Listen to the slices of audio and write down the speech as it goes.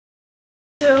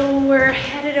we're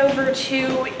headed over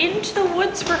to Into the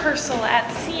Woods rehearsal at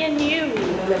CNU.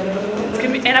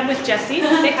 And I'm with Jessie.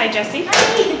 Say hi, Jessie.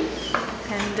 Hi.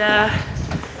 And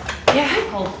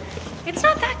yeah, it's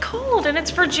not that cold, and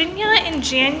it's Virginia in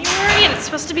January, and it's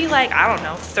supposed to be like, I don't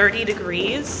know, 30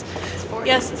 degrees.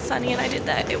 Yes, it's sunny, and I did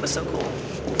that. It was so cool.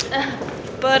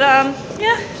 But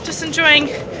yeah, just enjoying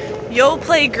You'll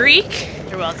Play Greek.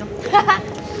 You're welcome.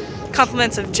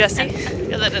 Compliments of Jessie.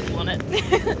 Because I didn't want it.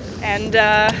 And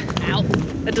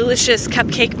a delicious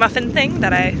cupcake muffin thing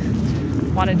that I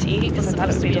wanted to eat because I thought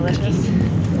it would be delicious.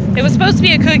 It was supposed to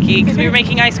be a cookie because we were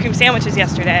making ice cream sandwiches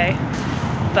yesterday.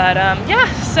 But yeah,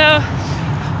 so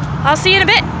I'll see you in a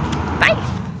bit. Bye.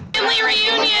 Family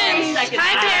reunion. Hi,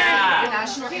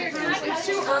 parents. Wait,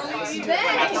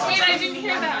 I didn't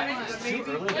hear that.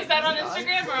 Was that on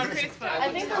Instagram or on Facebook?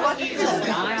 I think we're watching this.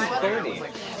 9:30.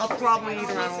 I'll probably eat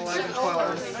around 11,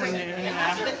 12.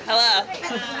 Hello.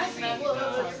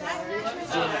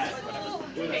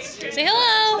 Say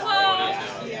hello.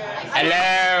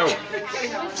 Hello.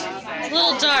 It's a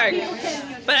little dark,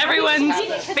 but everyone's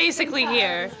basically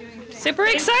here. Super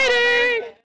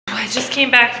exciting! I just came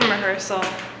back from rehearsal.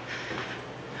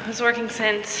 I was working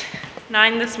since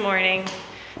 9 this morning.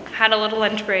 Had a little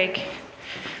lunch break, a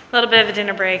little bit of a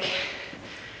dinner break,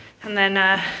 and then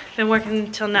been working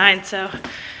until 9, so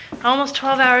almost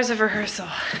 12 hours of rehearsal.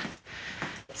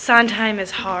 Sondheim is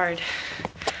hard.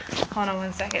 Hold on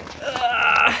 1 second.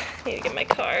 I need to get my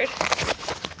card.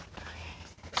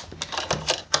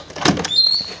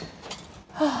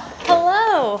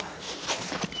 Hello.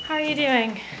 How are you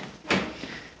doing?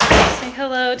 Say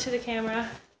hello to the camera.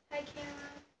 Hi, camera.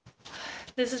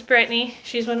 This is Brittany.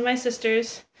 She's one of my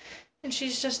sisters, and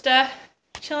she's just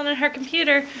chilling on her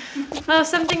computer. Oh,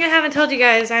 something I haven't told you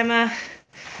guys. I'm a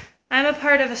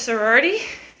part of a sorority.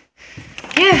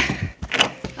 Yeah.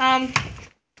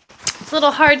 It's a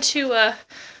little hard to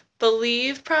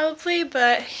believe probably,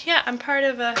 but yeah, I'm part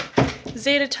of a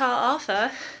Zeta Tau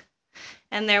Alpha,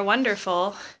 and they're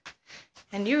wonderful.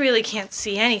 And you really can't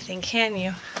see anything, can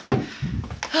you?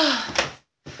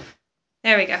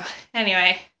 There we go.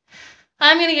 Anyway,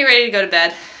 I'm gonna get ready to go to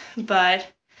bed, but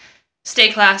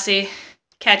stay classy.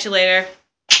 Catch you later.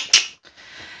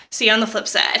 See you on the flip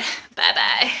side.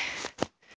 Bye-bye.